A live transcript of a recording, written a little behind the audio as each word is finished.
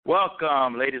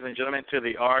Welcome, ladies and gentlemen, to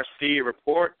the RC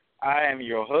Report. I am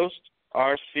your host,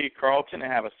 RC Carlton,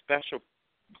 and have a special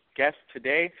guest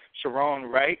today, Sharon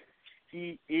Wright.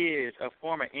 He is a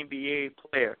former NBA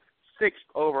player, 6th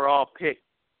overall pick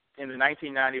in the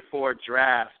 1994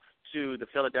 draft to the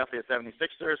Philadelphia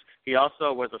 76ers. He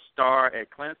also was a star at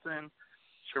Clemson.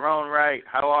 Sharon Wright,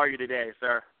 how are you today,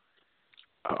 sir?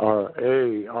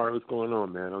 Hey, what's going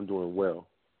on, man? I'm doing well.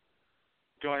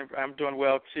 I'm doing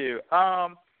well, too.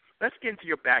 Let's get into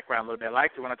your background a little bit.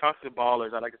 When I talk to the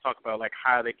ballers, I like to talk about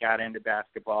how they got into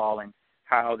basketball and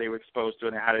how they were exposed to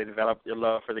it and how they developed their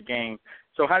love for the game.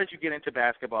 So how did you get into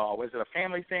basketball? Was it a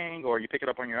family thing or you pick it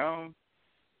up on your own?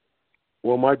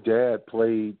 Well, my dad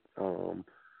played,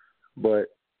 but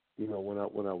when I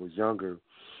was younger,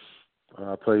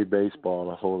 I played baseball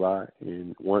a whole lot,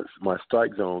 and once my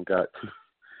strike zone got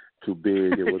too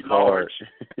big, it was hard.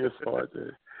 It was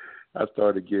hard I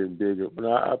started getting bigger. But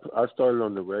I started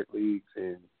on the rec leagues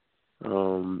and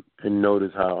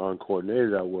noticed how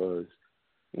uncoordinated I was,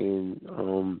 and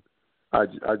I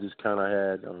just kind of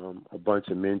had a bunch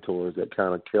of mentors that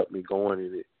kind of kept me going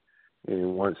in it.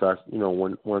 And once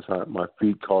my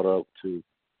feet caught up to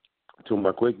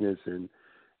my quickness, and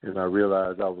I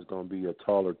realized I was going to be a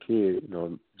taller kid,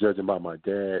 judging by my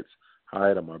dad's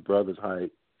height or my brother's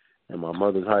height and my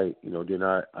mother's height,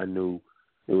 then I knew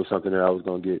it was something that I was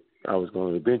going to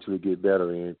eventually get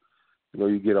better in.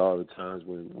 You get all the times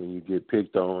when you get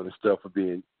picked on and stuff for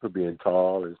being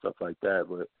tall and stuff like that.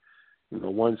 But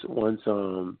once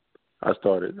I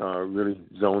started really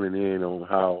zoning in on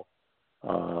how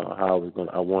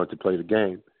I wanted to play the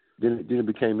game, then it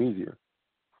became easier.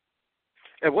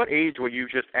 At what age were you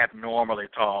just abnormally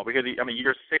tall? Because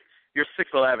you're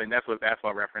 6'11". That's what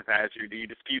basketball reference has you. Do you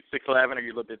dispute 6'11", or are you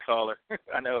a little bit taller?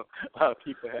 I know a lot of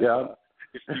people have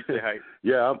dispute their height.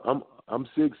 Yeah, I'm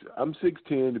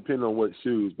 6'10", depending on what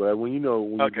shoes. But when you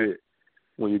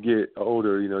get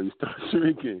older, you start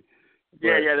shrinking. But,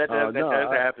 that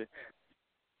does happen.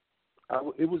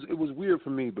 It was weird for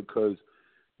me because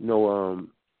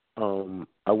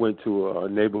I went to a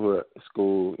neighborhood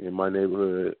school in my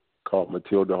neighborhood called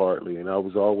Matilda Hartley, and I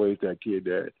was always that kid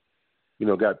that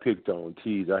got picked on,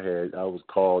 teased. I was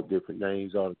called different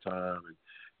names all the time, and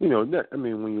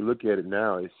when you look at it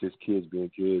now, it's just kids being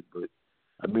kids. But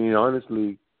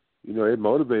honestly, it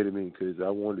motivated me because I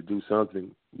wanted to do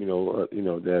something,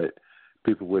 that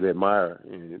people would admire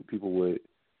and people would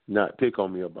not pick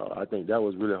on me about. I think that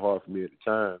was really hard for me at the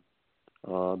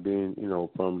time, being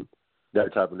from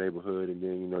that type of neighborhood, and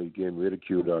then you're getting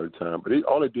ridiculed all the time. But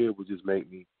all it did was just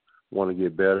make me want to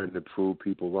get better and to prove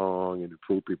people wrong and to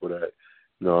prove people that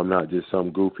I'm not just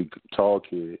some goofy tall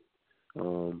kid.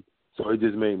 So it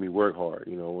just made me work hard.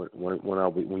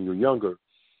 When you're younger,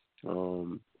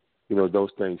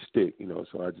 those things stick.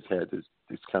 So I just had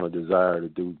this kind of desire to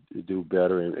do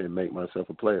better and make myself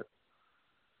a player.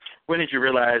 When did you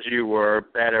realize you were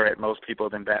better at most people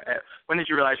when did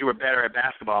you realize you were better at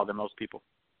basketball than most people?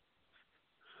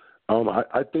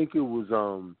 I think it was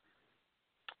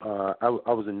I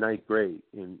was in 9th grade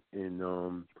and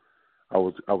I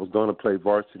was going to play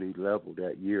varsity level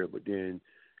that year, but then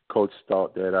coach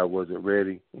thought that I wasn't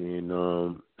ready, and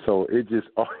so it just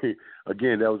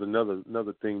again that was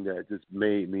another thing that just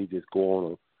made me just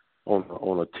go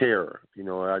on a tear.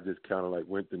 I just kind of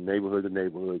went to neighborhood to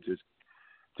neighborhood,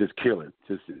 just killing,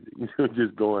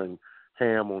 just going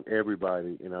ham on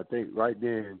everybody. And I think right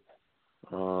then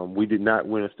we did not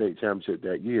win a state championship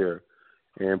that year,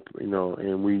 and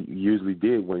we usually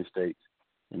did win states.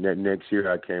 And that next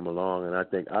year I came along, and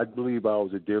I believe I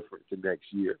was a difference the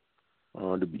next year.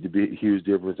 To be a huge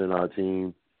difference in our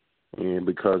team, and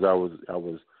because I was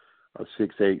a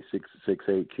 6'8"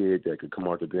 kid that could come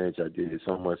off the bench, I did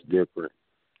so much different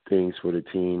things for the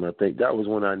team. I think that was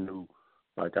when I knew,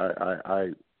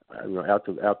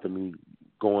 after me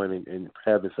going and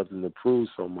having something to prove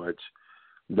so much,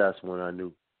 that's when I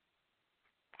knew.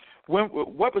 What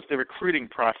was the recruiting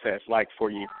process like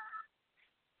for you?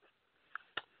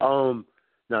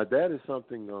 Now that is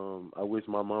something I wish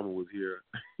my mama was here,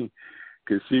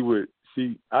 because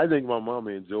I think my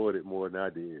mama enjoyed it more than I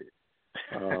did.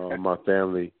 My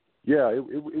family, yeah,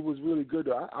 it was really good.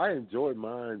 I enjoyed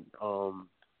mine.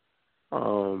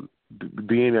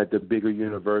 Being at the bigger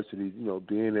universities,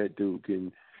 being at Duke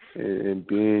and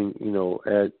being,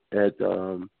 at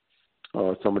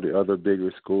some of the other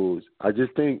bigger schools. I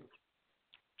just think,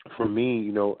 for me,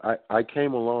 I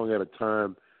came along at a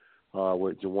time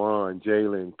with Juwan,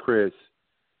 Jalen, Chris,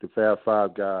 the Fab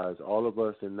Five guys, all of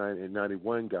us in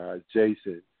 91 guys,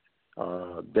 Jason,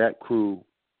 that crew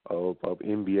of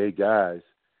NBA guys,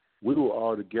 we were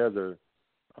all together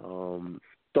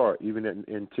start. Even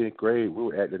in 10th grade, we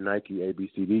were at the Nike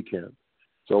ABCD camp.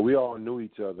 So we all knew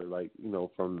each other, like,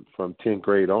 from 10th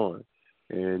grade on.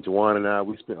 And Juwan and I,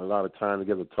 we spent a lot of time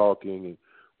together talking, and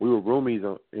we were roomies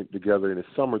together in the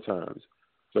summer times.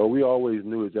 So we always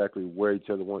knew exactly where each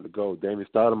other wanted to go. Damon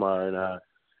Stoudemire and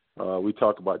I, we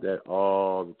talk about that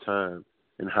all the time,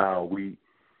 and how we,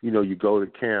 you go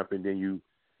to camp and then you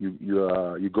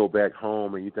go back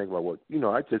home and you think about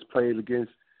I just played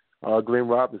against Glenn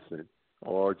Robinson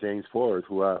or James Forrest,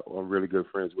 who I'm really good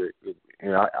friends with,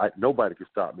 and nobody can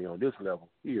stop me on this level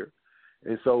here.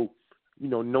 And so,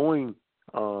 knowing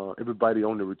everybody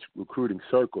on the recruiting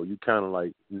circle, you kind of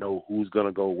like know who's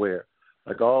gonna go where.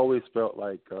 Like I always felt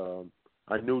like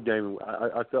I knew Damon.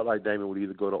 I felt like Damon would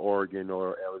either go to Oregon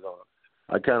or Arizona.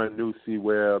 I kind of knew C.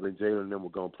 Webb and Jalen and them were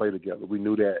gonna play together. We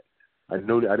knew that. I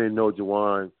didn't know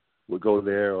Juwan would go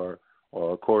there or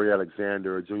Corey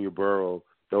Alexander or Junior Burrow.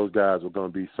 Those guys were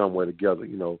going to be somewhere together.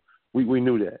 We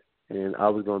knew that. And I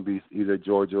was going to be either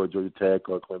Georgia or Georgia Tech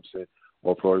or Clemson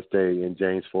or Florida State, and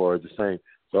James Forrest the same.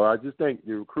 So I just think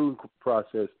the recruiting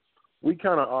process, we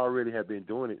kind of already have been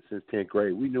doing it since 10th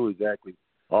grade. We knew exactly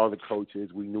all the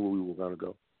coaches. We knew where we were going to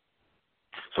go.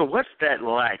 So what's that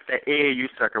like, that AAU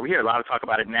circuit? We hear a lot of talk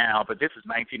about it now, but this is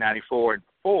 1994 and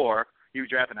before. You were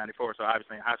drafted in 94, so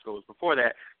obviously in high school was before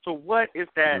that. So what is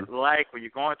that like when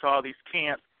you're going to all these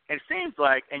camps? And it seems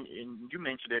like, and you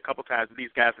mentioned it a couple times, these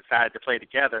guys decided to play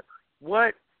together.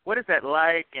 What is that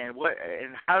like, and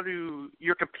how do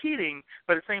you're competing,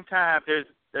 but at the same time there's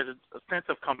a sense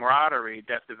of camaraderie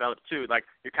that's developed too. Like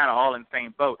you're kind of all in the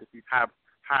same boat as these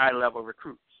high level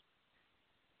recruits.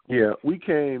 Yeah, we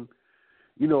came,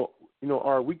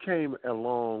 we came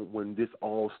along when this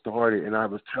all started, and I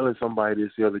was telling somebody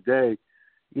this the other day.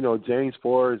 James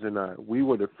Forrest and I, we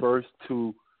were the first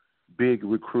two big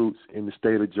recruits in the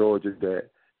state of Georgia that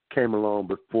came along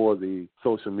before the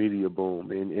social media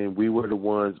boom, and we were the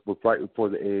ones right before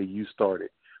the AAU started,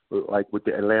 like with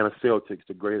the Atlanta Celtics,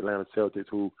 the great Atlanta Celtics,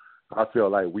 who I feel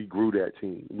like we grew that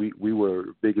team. We were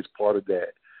the biggest part of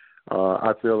that.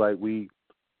 I feel like we,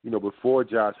 before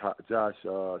Josh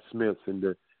Smiths and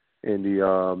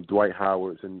the Dwight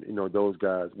Howards and those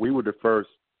guys, we were the first.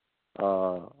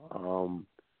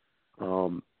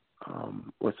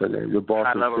 What's that name? The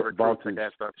Boston.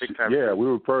 Yeah, we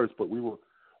were first, but we were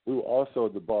also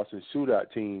the Boston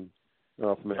Shootout team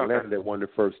from Atlanta that won the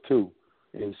first two.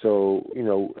 And so,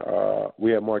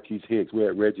 we had Marquise Hicks, we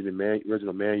had Reginald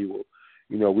Manuel,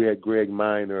 we had Greg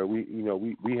Minor. We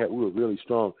were really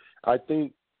strong. I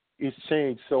think it's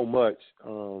changed so much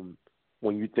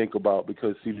when you think about,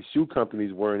 because see, the shoe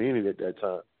companies weren't in it at that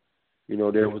time.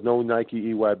 There was no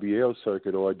Nike EYBL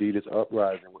circuit or Adidas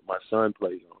Uprising, what my son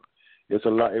plays on. It's a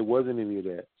lot. It wasn't any of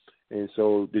that. And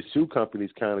so the shoe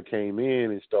companies kind of came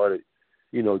in and started,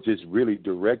 just really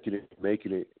directing it,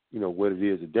 making it, what it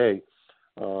is today.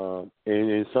 And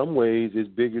in some ways, it's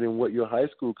bigger than what your high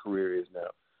school career is now.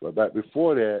 But back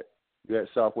before that, you had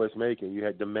Southwest Macon, you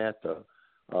had DeMatha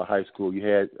High School, you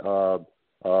had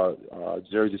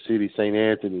Jersey City St.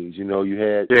 Anthony's, you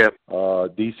had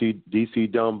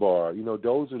DC Dunbar.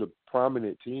 Those are the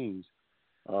prominent teams.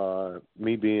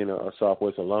 Me being a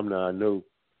Southwest alumni, I knew,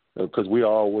 because we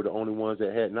all were the only ones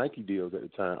that had Nike deals at the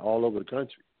time all over the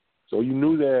country. So you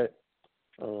knew that,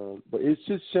 but it's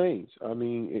just changed. I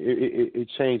mean, it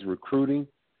changed recruiting.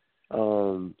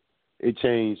 It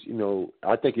changed,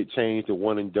 I think it changed the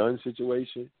one and done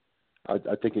situation.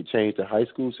 I think it changed the high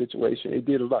school situation. It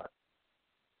did a lot.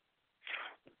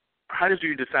 How did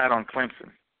you decide on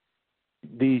Clemson?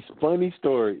 The funny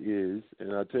story is,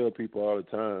 and I tell people all the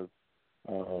time,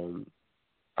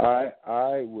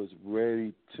 I was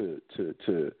ready to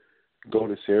go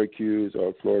to Syracuse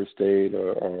or Florida State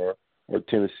or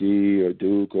Tennessee or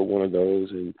Duke or one of those,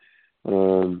 and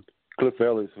Cliff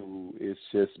Ellis, who has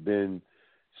just been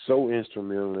so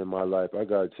instrumental in my life. I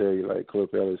gotta tell you, like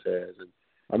Cliff Ellis has, and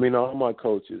I mean all my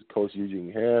coaches, Coach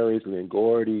Eugene Harris, Lynn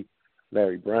Gordy,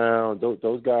 Larry Brown,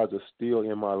 those guys are still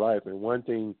in my life. And one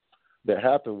thing that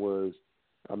happened was,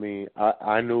 I mean,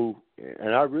 I knew,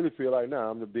 and I really feel like now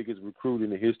I'm the biggest recruit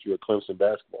in the history of Clemson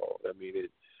basketball. I mean,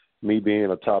 me being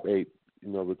a top 8,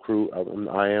 recruit,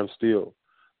 I am still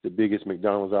the biggest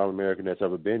McDonald's All-American that's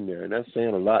ever been there. And that's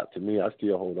saying a lot to me. I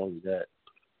still hold on to that.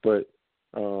 But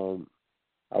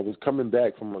I was coming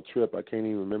back from a trip. I can't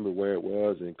even remember where it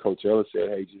was. And Coach Ellis said,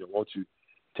 hey, won't you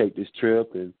take this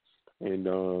trip? And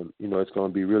it's going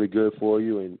to be really good for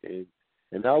you.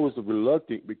 And I was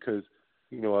reluctant because,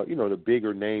 the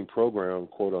bigger name program,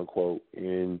 quote unquote.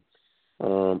 And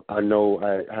I know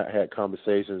I had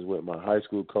conversations with my high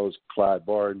school coach, Clyde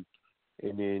Barton,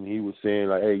 and then he was saying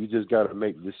like, hey, you just got to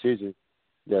make the decision,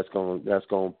 that's going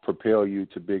to propel you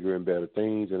to bigger and better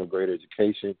things and a great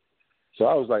education. So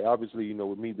I was like, obviously,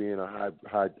 with me being a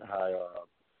high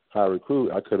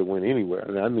recruit, I could have went anywhere.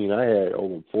 And I mean, I had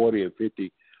over 40 and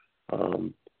 50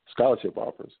 scholarship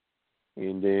offers.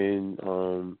 And then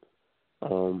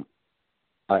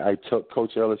I took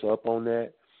Coach Ellis up on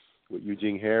that with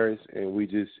Eugene Harris, and we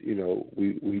just,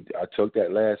 I took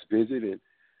that last visit, and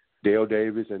Dale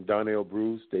Davis and Donnell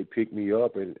Bruce, they picked me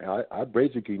up, and I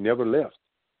basically never left.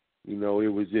 It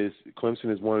was just, Clemson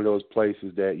is one of those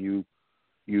places that you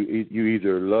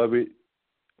either love it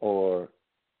or,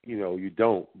 you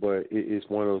don't. But it's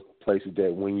one of those places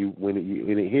that when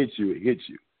it hits you, it hits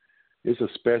you. It's a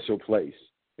special place.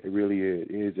 It really is.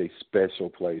 It is a special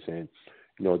place, and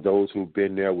those who've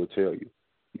been there will tell you.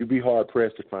 You'd be hard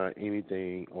pressed to find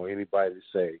anything or anybody to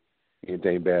say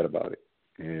anything bad about it,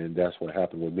 and that's what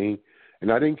happened with me.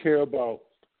 And I didn't care about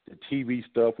the TV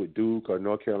stuff with Duke or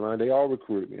North Carolina. They all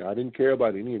recruited me. I didn't care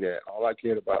about any of that. All I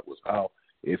cared about was how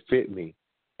it fit me.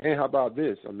 And how about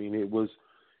this? I mean, it was,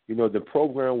 the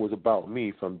program was about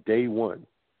me from day one.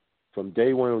 From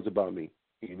day one, it was about me,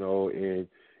 and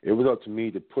it was up to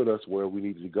me to put us where we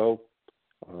needed to go.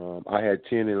 I had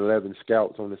 10 and 11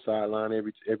 scouts on the sideline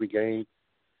every game.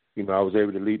 I was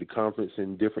able to lead the conference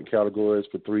in different categories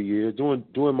for 3 years,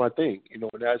 doing my thing. And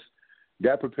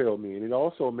that propelled me, and it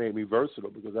also made me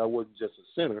versatile because I wasn't just a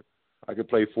center. I could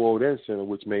play forward and center,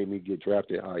 which made me get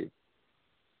drafted higher.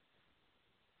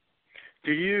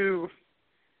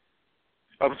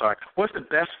 What's the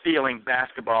best feeling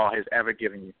basketball has ever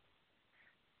given you?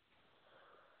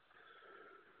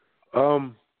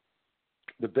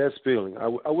 The best feeling, I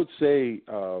would say,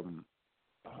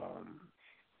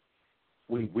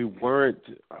 we weren't.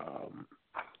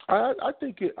 I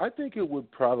think it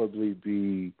would probably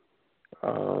be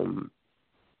the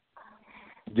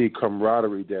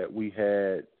camaraderie that we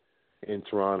had in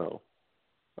Toronto.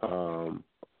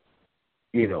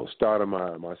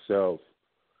 Stoudemire, myself,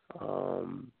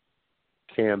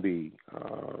 Camby,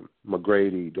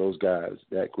 McGrady, those guys,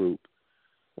 that group,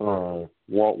 Walt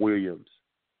Williams,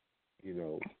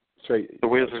 the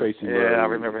Wizard. Tracy Yeah, Murray. I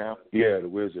remember him. Yeah, the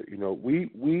Wizard.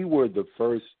 We were the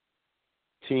first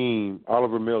team.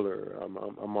 Oliver Miller.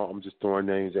 I'm just throwing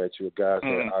names at you, guys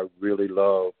that I really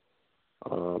love.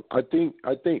 I think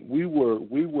we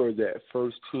were that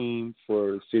first team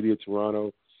for the city of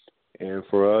Toronto, and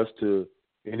for us to,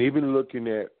 and even looking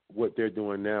at what they're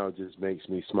doing now just makes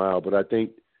me smile. But I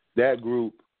think that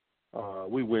group,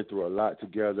 we went through a lot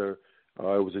together.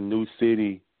 It was a new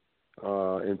city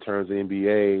in terms of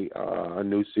NBA, a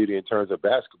new city in terms of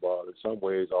basketball in some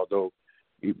ways,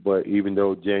 but even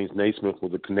though James Naismith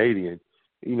was a Canadian,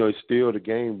 still the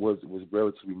game was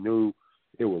relatively new.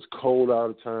 It was cold all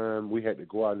the time. We had to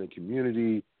go out in the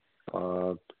community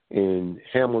in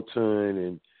Hamilton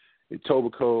and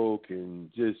Etobicoke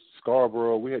and just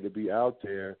Scarborough. We had to be out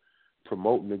there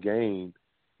promoting the game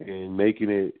and making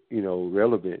it,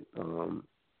 relevant.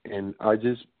 And I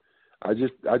just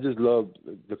love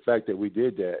the fact that we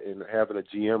did that, and having a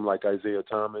GM like Isaiah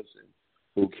Thomas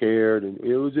who cared, and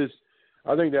it was just,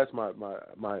 I think that's my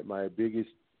biggest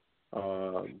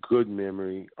good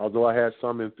memory. Although I had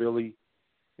some in Philly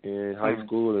in high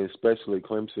school, and especially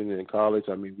Clemson and in college.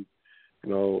 I mean,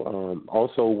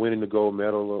 also winning the gold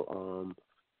medal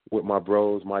with my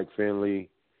bros, Mike Finley,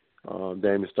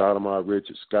 Damon Stoudemire,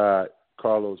 Richard Scott,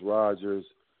 Carlos Rogers,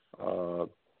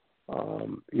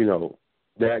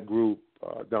 that group,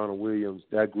 Donald Williams,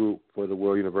 that group for the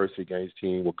World University Games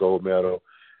team with gold medal,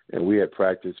 and we had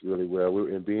practiced really well.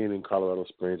 And being in Colorado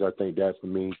Springs, I think that for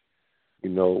me,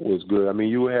 was good. I mean,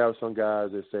 you would have some guys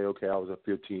that say, okay, I was a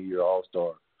 15-year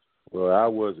All-Star. Well, I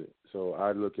wasn't. So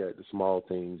I look at the small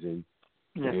things, and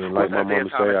like my mom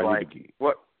would say, I need to get.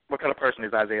 What kind of person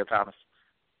is Isaiah Thomas?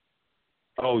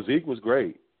 Oh, Zeke was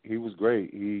great. He was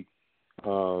great. He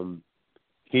was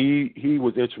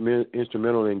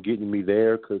instrumental in getting me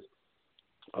there because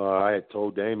I had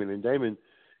told Damon, and Damon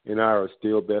and I are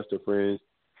still best of friends.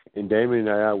 And Damon and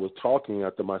I was talking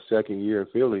after my second year in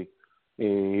Philly,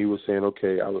 and he was saying,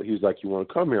 okay, he was like, you want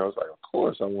to come here? I was like, of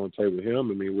course, I want to play with him.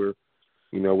 I mean,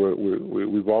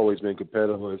 we've always been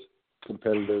competitors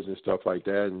and stuff like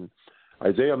that. And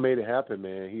Isaiah made it happen,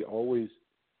 man.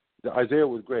 Isaiah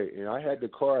was great. And I had the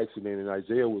car accident, and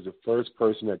Isaiah was the first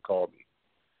person that called me.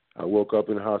 I woke up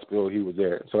in the hospital, he was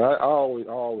there. So I always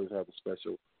have a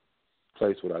special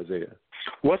place with Isaiah.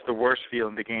 What's the worst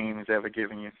feeling the game has ever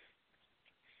given you?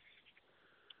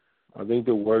 I think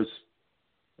the worst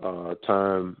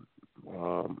time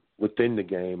within the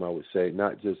game, I would say,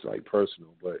 not just like personal,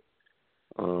 but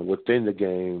within the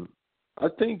game, I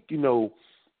think,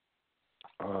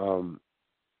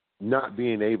 not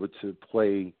being able to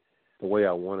play the way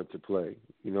I wanted to play.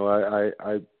 You know, I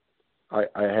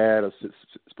had a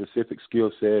specific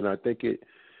skill set, and I think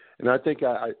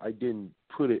I didn't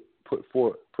put it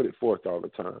forth all the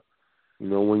time. You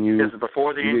know, when you is it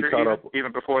before the injury,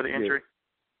 even before the injury?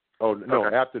 Yeah. Oh no,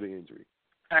 okay. After the injury.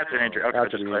 After the injury, okay.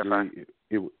 After the injury,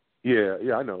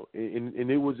 I know,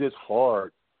 and it was just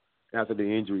hard after the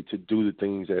injury to do the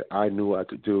things that I knew I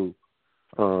could do.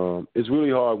 It's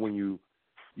really hard when you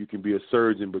can be a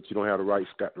surgeon, but you don't have the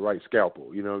right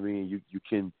scalpel. You know what I mean? You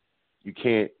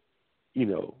can't. You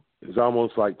know, it's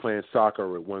almost like playing soccer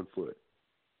with one foot,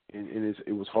 and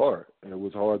it was hard. And it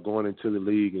was hard going into the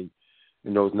league and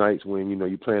in those nights when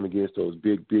you're playing against those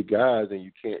big guys and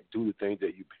you can't do the things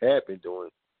that you had been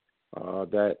doing.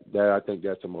 That I think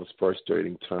that's the most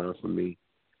frustrating time for me.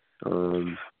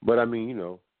 But I mean,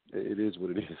 it is what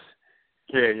it is.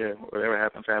 Yeah. Whatever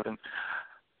happens, happens.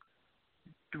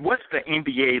 What's the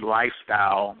NBA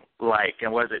lifestyle like,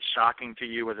 and was it shocking to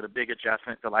you? Was it a big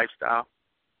adjustment to lifestyle?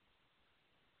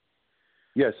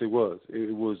 Yes, it was.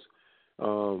 It was,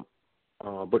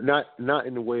 but not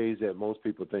in the ways that most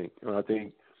people think. I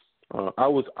think I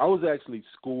was actually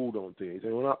schooled on things,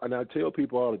 and I tell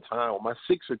people all the time, on my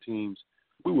Sixer teams,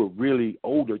 we were really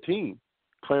older team.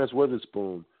 Clarence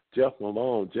Weatherspoon, Jeff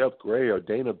Malone, Jeff Gray, or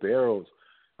Dana Barrows.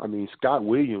 I mean, Scott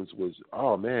Williams was,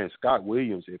 oh man, Scott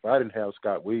Williams. If I didn't have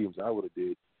Scott Williams, I would have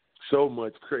did so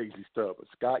much crazy stuff. But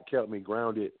Scott kept me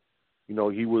grounded. He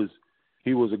was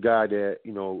a guy that,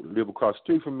 lived across the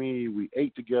street from me. We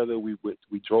ate together. We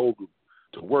drove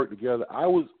to work together. I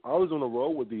was on the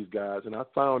road with these guys, and I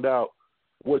found out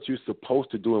what you're supposed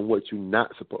to do and what you're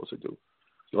not supposed to do.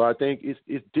 So I think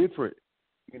it's different.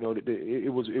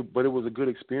 It was a good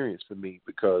experience for me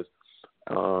because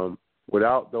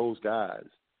without those guys,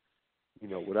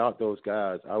 I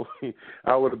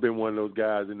would have been one of those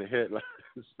guys in the headlines.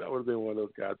 I would have been one of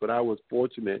those guys. But I was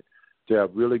fortunate to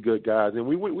have really good guys, and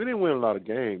we didn't win a lot of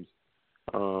games.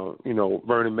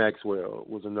 Vernon Maxwell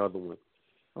was another one.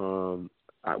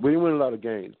 We didn't win a lot of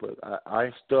games, but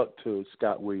I stuck to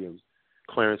Scott Williams,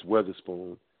 Clarence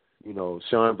Weatherspoon,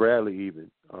 Sean Bradley,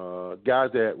 even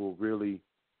guys that were really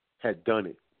had done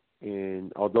it.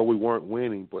 And although we weren't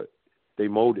winning, but they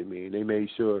molded me, and they made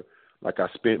sure, like, I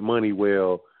spent money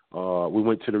well. We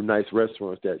went to the nice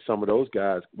restaurants that some of those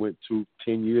guys went to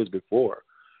 10 years before.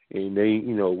 And they,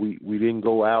 we didn't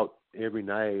go out every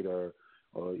night or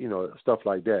stuff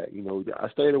like that. I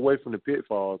stayed away from the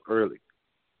pitfalls early.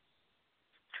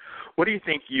 What do you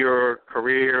think your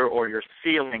career or your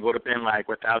ceiling would have been like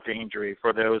without the injury?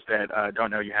 For those that don't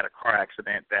know, you had a car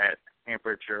accident that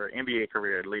hampered your NBA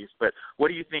career at least. But what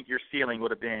do you think your ceiling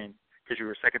would have been? Because you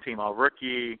were second-team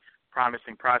all-rookie,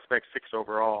 promising prospect, 6th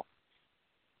overall.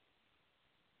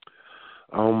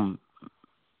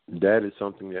 That is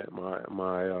something that my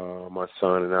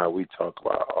son and I, we talk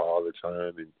about all the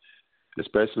time, and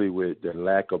especially with the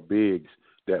lack of bigs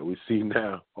that we see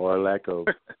now, or a lack of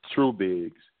true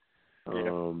bigs.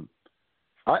 Yeah.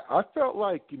 I felt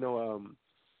like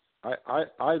I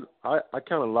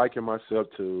kind of liken myself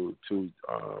to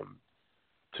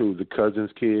the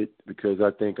Cousins kid, because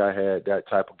I think I had that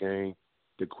type of game,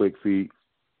 the quick feet,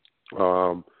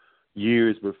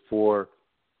 years before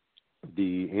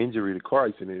the injury, the car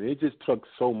accident. It just took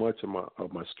so much of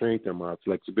my strength and my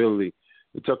flexibility.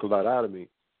 It took a lot out of me.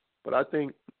 But I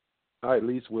think I at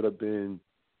least would have been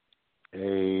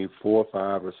a 4,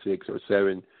 5, or 6, or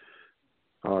 7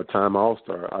 time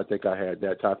All-Star. I think I had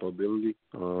that type of ability,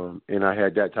 and I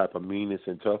had that type of meanness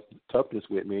and toughness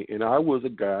with me. And I was a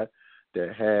guy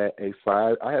that had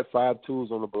I had 5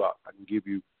 tools on the block. I can give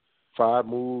you 5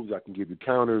 moves. I can give you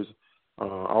counters.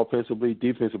 Offensively,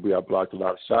 defensively, I blocked a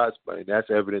lot of shots, but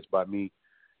that's evidenced by me,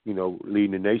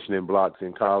 leading the nation in blocks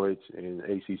in college and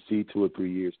ACC 2 or 3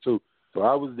 years too. So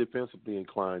I was defensively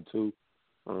inclined too.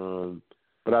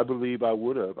 But I believe I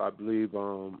would have. I believe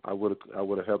I would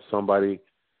have helped somebody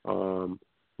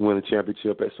win a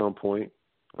championship at some point.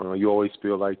 You always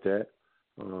feel like that.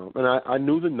 And I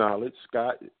knew the knowledge.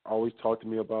 Scott always talked to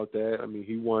me about that. I mean,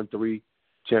 he won 3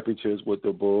 championships with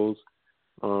the Bulls.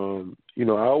 I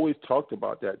always talked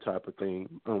about that type of thing.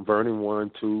 Vernon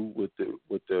won 2 with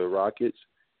the Rockets.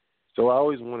 So I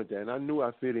always wanted that. And I knew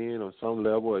I fit in on some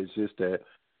level. It's just that,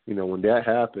 when that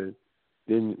happened,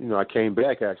 then, I came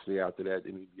back actually after that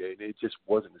in the NBA, and it just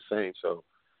wasn't the same. So,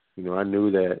 I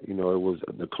knew that, it was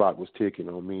the clock was ticking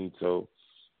on me. So,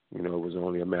 it was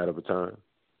only a matter of time.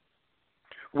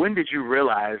 When did you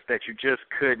realize that you just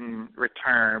couldn't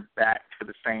return back to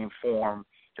the same form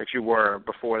that you were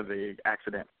before the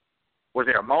accident? Was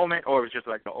there a moment, or it was just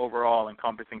like the overall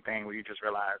encompassing thing where you just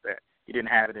realized that you didn't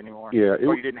have it anymore? Yeah,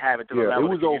 or you didn't have it to the level it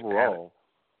was that you used to have it? overall.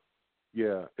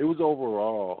 Yeah, it was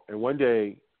overall. And one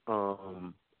day,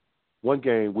 one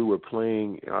game we were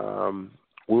playing.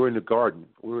 We were in the Garden.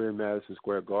 We were in Madison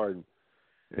Square Garden,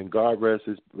 and God rest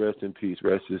in peace,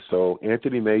 rest his soul.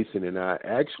 Anthony Mason and I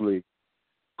actually.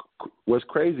 What's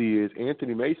crazy is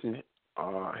Anthony Mason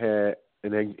had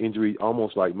an injury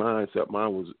almost like mine, except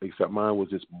mine was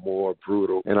just more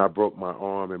brutal, and I broke my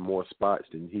arm in more spots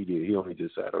than he did. He only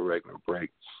just had a regular break,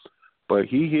 but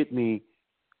he hit me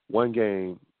one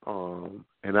game,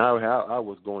 and I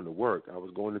was going to work. I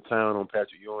was going to town on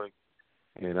Patrick Ewing,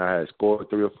 and I had scored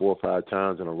 3 or 4 or 5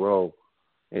 times in a row,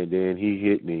 and then he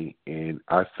hit me, and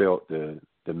I felt the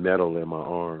metal in my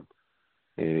arm,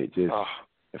 and it just.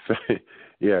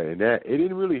 Yeah, and that it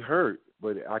didn't really hurt,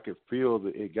 but I could feel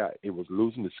that it was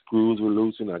loosened. The screws were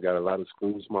loosened. I got a lot of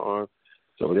screws in my arm,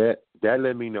 so that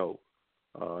let me know.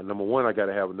 Number one, I got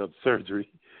to have another surgery,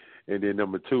 and then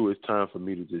number two, it's time for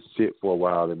me to just sit for a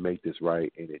while and make this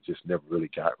right, and it just never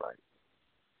really got right.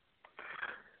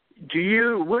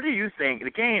 What do you think?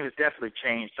 The game has definitely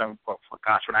changed some.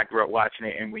 Gosh, when I grew up watching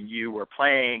it, and when you were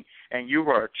playing, and you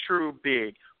were a true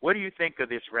big. What do you think of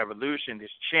this revolution, this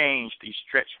change, these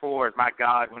stretch fours? My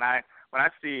God, when I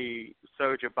see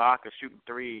Serge Ibaka shooting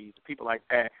threes, people like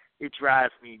that, it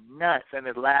drives me nuts. And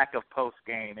the lack of post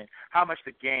game and how much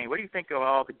the game. What do you think of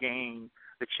all the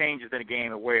changes in the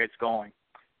game and where it's going?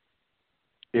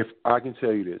 If I can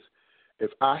tell you this,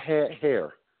 if I had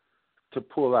hair to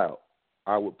pull out,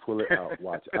 I would pull it out.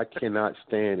 Watch, I cannot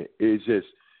stand it. It's just.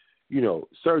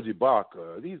 Serge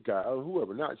Ibaka, these guys,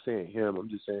 whoever, not saying him, I'm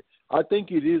just saying, I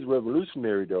think it is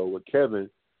revolutionary, though, with Kevin,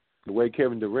 the way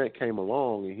Kevin Durant came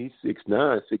along, and he's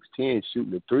 6'9", 6'10",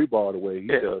 shooting the 3-ball the way he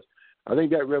does. I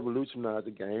think that revolutionized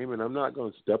the game, and I'm not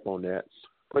going to step on that.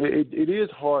 But it is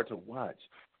hard to watch.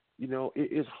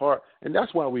 It is hard. And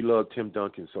that's why we love Tim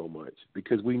Duncan so much,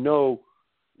 because we know,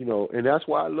 and that's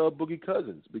why I love Boogie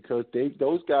Cousins, because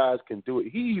those guys can do it.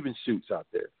 He even shoots out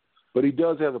there, but he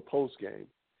does have a post game.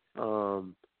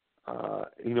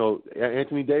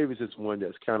 Anthony Davis is one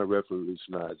that's kind of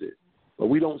revolutionized it. But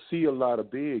we don't see a lot of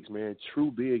bigs, man,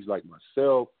 true bigs like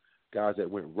myself, guys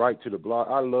that went right to the block.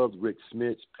 I loved Rick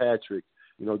Smits, Patrick.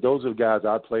 Those are the guys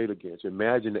I played against.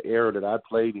 Imagine the era that I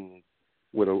played in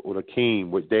with Akeem,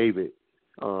 with David,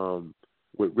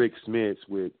 with Rick Smits,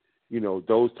 with,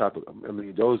 those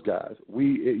those guys.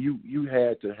 You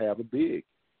had to have a big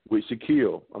with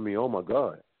Shaquille. Oh, my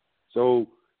God. So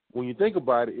when you think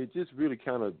about it, it just really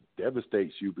kind of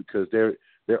devastates you because there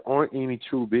aren't any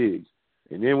true bigs.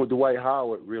 And then with Dwight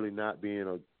Howard really not being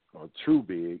a true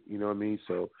big, you know what I mean?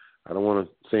 So I don't want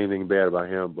to say anything bad about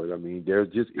him, but, there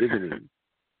just isn't any.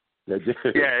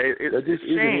 It's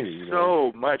changed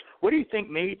so much. What do you think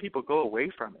made people go away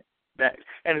from it?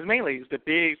 It's mainly the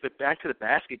bigs, the back to the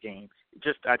basket game.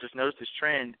 I just noticed this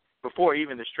trend before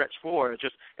even the stretch four.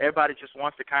 Everybody just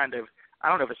wants to kind of, I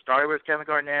don't know if it started with Kevin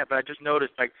Garnett, but I just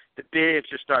noticed like the bigs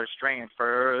just started straying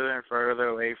further and further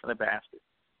away from the basket.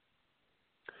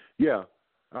 Yeah,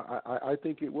 I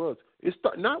think it was. It's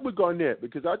not with Garnett,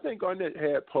 because I think Garnett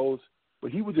had posts,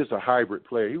 but he was just a hybrid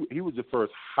player. He was the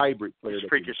first hybrid player. He's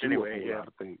freakish anyway. Yeah.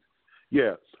 Things.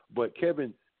 Yeah, but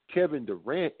Kevin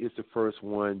Durant is the first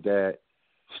one that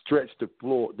stretched the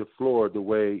floor the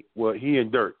way. Well, he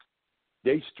and Dirk,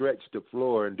 they stretched the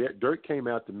floor, and Dirk came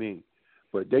out to me.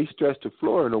 But they stretched the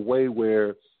floor in a way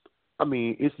where,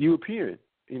 it's European.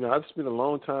 I've spent a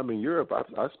long time in Europe.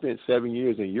 I spent 7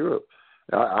 years in Europe.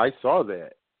 I saw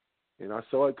that, and I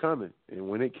saw it coming. And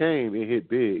when it came, it hit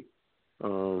big.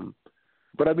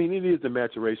 But, it is the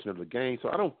maturation of the game, so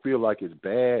I don't feel like it's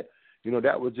bad.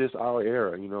 That was just our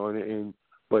era,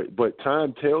 but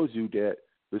time tells you that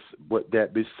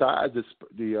besides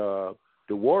the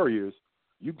Warriors,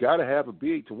 you got to have a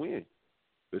big to win.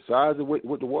 Besides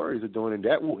what the Warriors are doing, and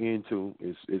that will end too.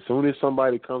 As soon as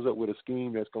somebody comes up with a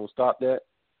scheme that's going to stop that,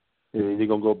 and they're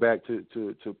going to go back to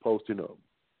posting up,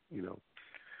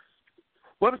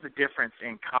 What is the difference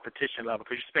in competition level?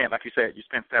 Because like you said, you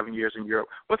spent 7 years in Europe.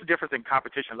 What's the difference in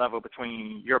competition level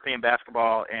between European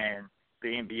basketball and the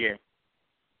NBA?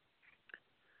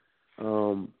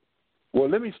 Well,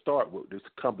 let me start with this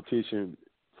competition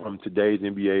from today's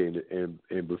NBA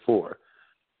and before.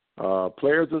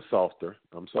 Players are softer.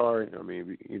 I'm sorry.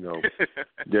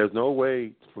 There's no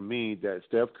way for me that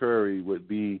Steph Curry would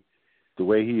be the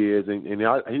way he is, and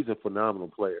he's a phenomenal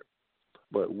player.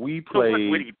 But we played. So what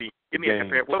would he be? Give me a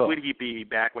comparison. What would he be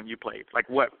back when you played? Like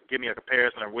what? Give me a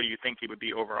comparison, or what do you think he would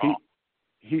be overall?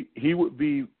 He would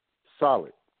be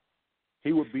solid.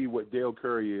 He would be what Dale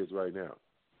Curry is right now.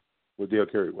 What Dale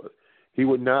Curry was. He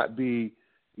would not be,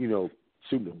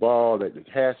 shooting the ball at the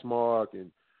hash mark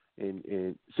and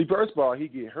see, first of all, he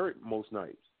get hurt most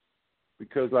nights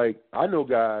because, like, I know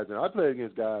guys, and I played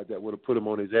against guys that would have put him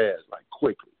on his ass, like,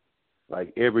 quickly,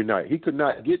 like, every night. He could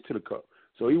not get to the cup.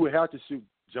 So he would have to shoot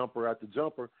jumper after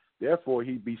jumper. Therefore,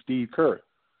 he'd be Steve Kerr.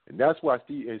 And that's why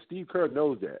Steve Kerr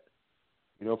knows that.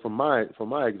 From my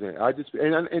example,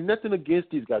 and nothing against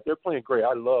these guys. They're playing great.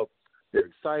 They're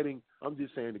exciting. I'm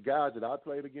just saying the guys that I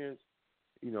played against,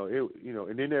 and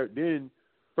then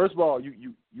first of all,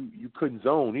 you couldn't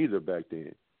zone either back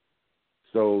then.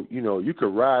 So, you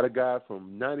could ride a guy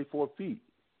from 94 feet.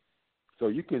 So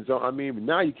you can zone. I mean,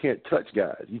 now you can't touch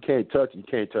guys. You can't touch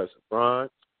LeBron.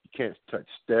 You can't touch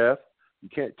Steph. You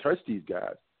can't touch these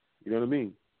guys. You know what I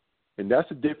mean? And that's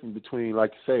the difference between,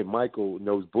 like you say, Michael and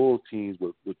those Bulls teams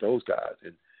with those guys.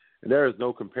 And there is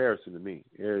no comparison to me.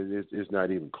 It's not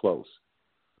even close.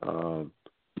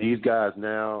 These guys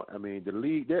now, I mean, the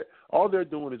league, all they're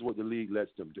doing is what the league lets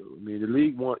them do. I mean, the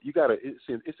league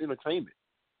it's entertainment.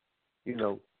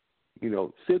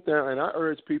 Sit down, and I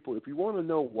urge people, if you want to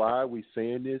know why we're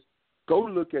saying this, go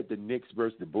look at the Knicks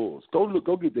versus the Bulls. Go look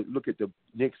at the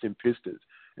Knicks and Pistons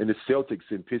and the Celtics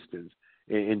and Pistons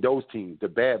and those teams, the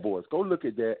bad boys. Go look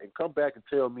at that and come back and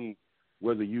tell me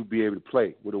whether you be able to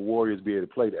play, will the Warriors be able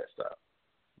to play that style.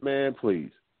 Man,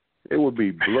 please. It would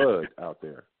be blood out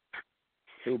there.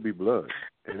 It would be blood.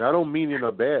 And I don't mean in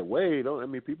a bad way.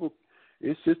 People,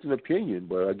 it's just an opinion.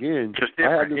 But, again, I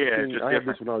have this opinion. I have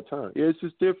this one all the time. Yeah, it's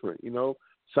just different,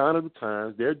 Sign of the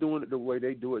times. They're doing it the way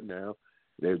they do it now.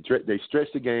 They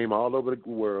stretch the game all over the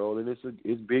world, and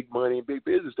it's big money and big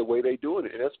business the way they're doing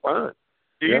it, and that's fine.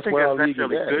 Do you think that's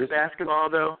necessarily good basketball,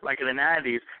 though? Like in the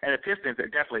 90s, and the Pistons are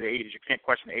definitely the 80s. You can't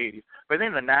question the 80s. But then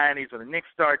in the 90s, when the Knicks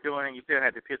started doing it, you still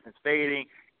had the Pistons fading,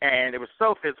 and it was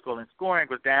so physical, and scoring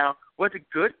was down. Was it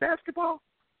good basketball?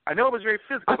 I know it was very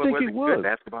physical, but was it good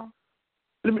basketball?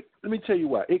 Let me tell you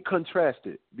why. It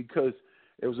contrasted because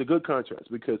it was a good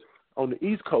contrast because on the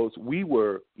East Coast, we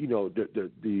were,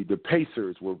 the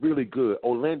Pacers were really good.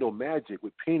 Orlando Magic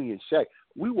with Penny and Shaq,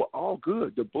 we were all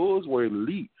good. The Bulls were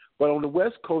elite. But on the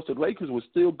West Coast, the Lakers were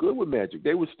still good with Magic.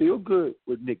 They were still good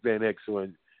with Nick Van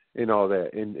Exel and all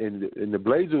that. And the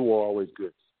Blazers were always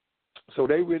good. So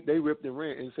they ripped and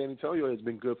ran. And San Antonio has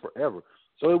been good forever.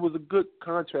 So it was a good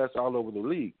contrast all over the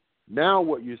league. Now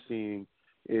what you're seeing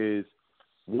is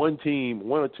one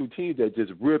or two teams that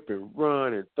just rip and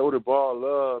run and throw the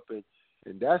ball up.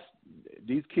 And that's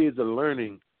these kids are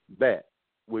learning that,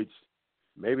 which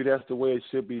maybe that's the way it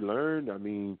should be learned. I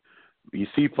mean, you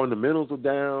see fundamentals are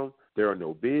down. There are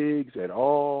no bigs at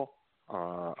all.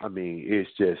 It's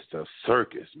just a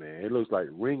circus, man. It looks like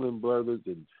Ringling Brothers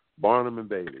and Barnum and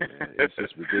Bailey, man. It's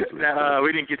just ridiculous. No,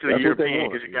 we didn't get to the European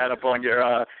because you got up on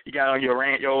your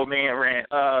rant, your old man rant.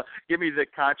 Give me the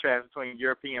contrast between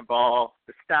European ball,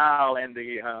 the style, and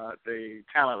the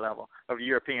talent level of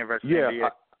European versus NBA.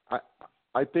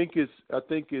 I think it's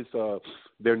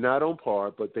they're not on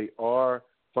par, but they are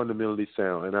fundamentally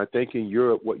sound. And I think in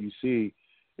Europe what you see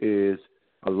is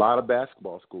a lot of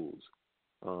basketball schools.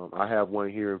 I have one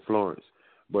here in Florence.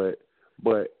 But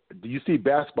do you see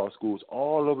basketball schools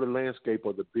all over the landscape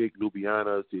of the big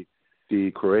Ljubljanas,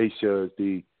 the Croatias,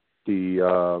 the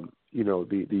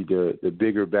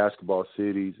bigger basketball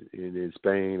cities in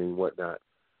Spain and whatnot.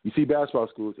 You see basketball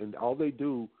schools, and all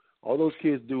those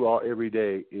kids do every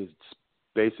day is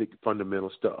basic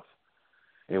fundamental stuff.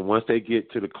 And once they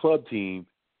get to the club team,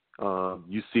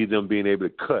 you see them being able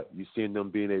to cut. You see them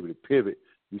being able to pivot.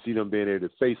 You see them being able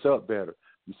to face up better.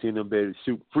 You see them being able to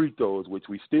shoot free throws, which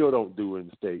we still don't do in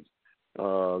the States.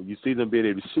 You see them being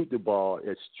able to shoot the ball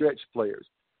as stretch players.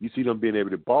 You see them being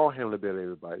able to ball handle better than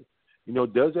everybody.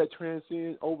 Does that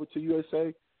transcend over to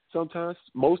USA? Sometimes,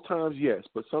 most times, yes,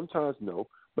 but sometimes no.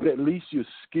 But at least you're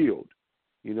skilled.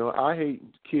 I hate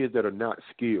kids that are not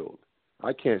skilled.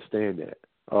 I can't stand that.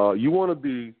 You want to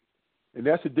be, and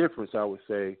that's the difference, I would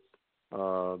say.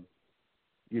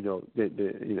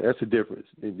 That's the difference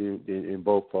in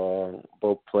both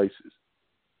places.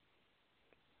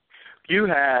 You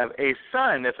have a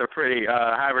son that's a pretty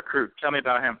high recruit. Tell me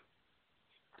about him.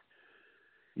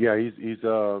 Yeah, he's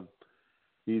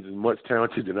much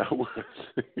talented than I was,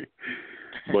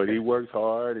 but he works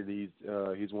hard, and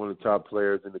he's one of the top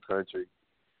players in the country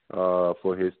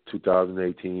for his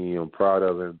 2018. I'm proud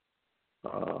of him.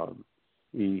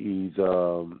 He's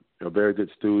a very good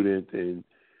student, and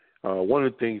one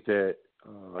of the things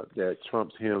that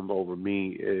trumps him over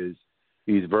me is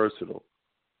he's versatile.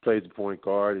 Plays the point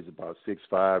guard. He's about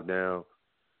 6'5" now.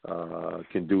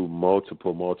 Can do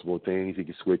multiple things. He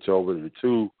can switch over to the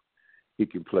 2. He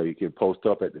can play. He can post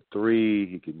up at the 3.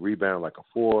 He can rebound like a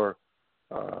 4.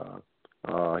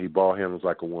 He ball handles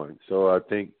like a one. So I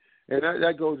think, and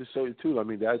that goes to show you too. I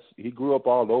mean, he grew up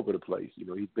all over the place. You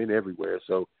know, he's been everywhere.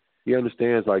 So he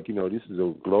understands, like, you know, this is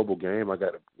a global game. I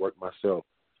got to work myself.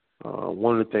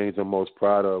 One of the things I'm most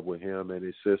proud of with him and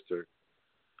his sister,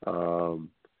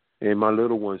 and my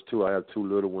little ones too. I have two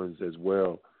little ones as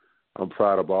well. I'm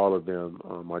proud of all of them.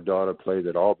 My daughter plays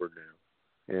at Auburn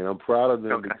now, and I'm proud of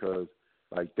them because,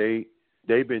 like,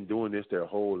 they've been doing this their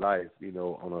whole life, you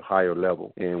know, on a higher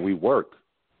level, and we work.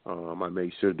 I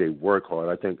make sure they work hard.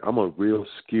 I think I'm a real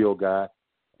skill guy,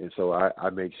 and so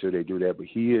I make sure they do that. But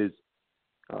he's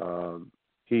going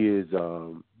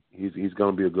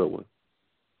to be a good one.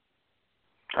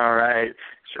 All right.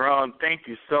 Sherrone, thank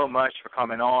you so much for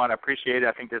coming on. I appreciate it.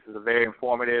 I think this is a very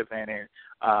informative and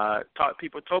told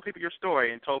people your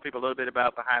story and told people a little bit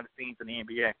about behind the scenes in the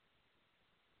NBA.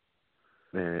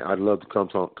 Man, I'd love to come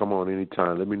on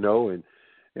anytime. Let me know,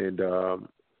 and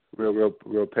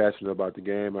real passionate about the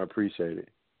game. I appreciate it.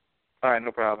 All right,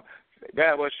 no problem.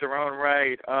 That was Sherrone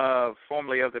Wright,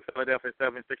 formerly of the Philadelphia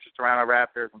 76ers, Toronto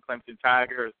Raptors, and Clemson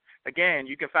Tigers. Again,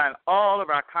 you can find all of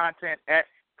our content at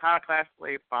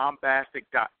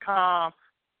iconoclassicallybombastic.com.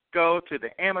 Go to the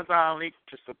Amazon link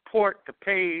to support the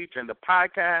page and the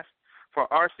podcast.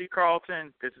 For R.C.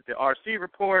 Carlton, this is the R.C.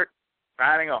 Report,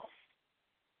 signing off.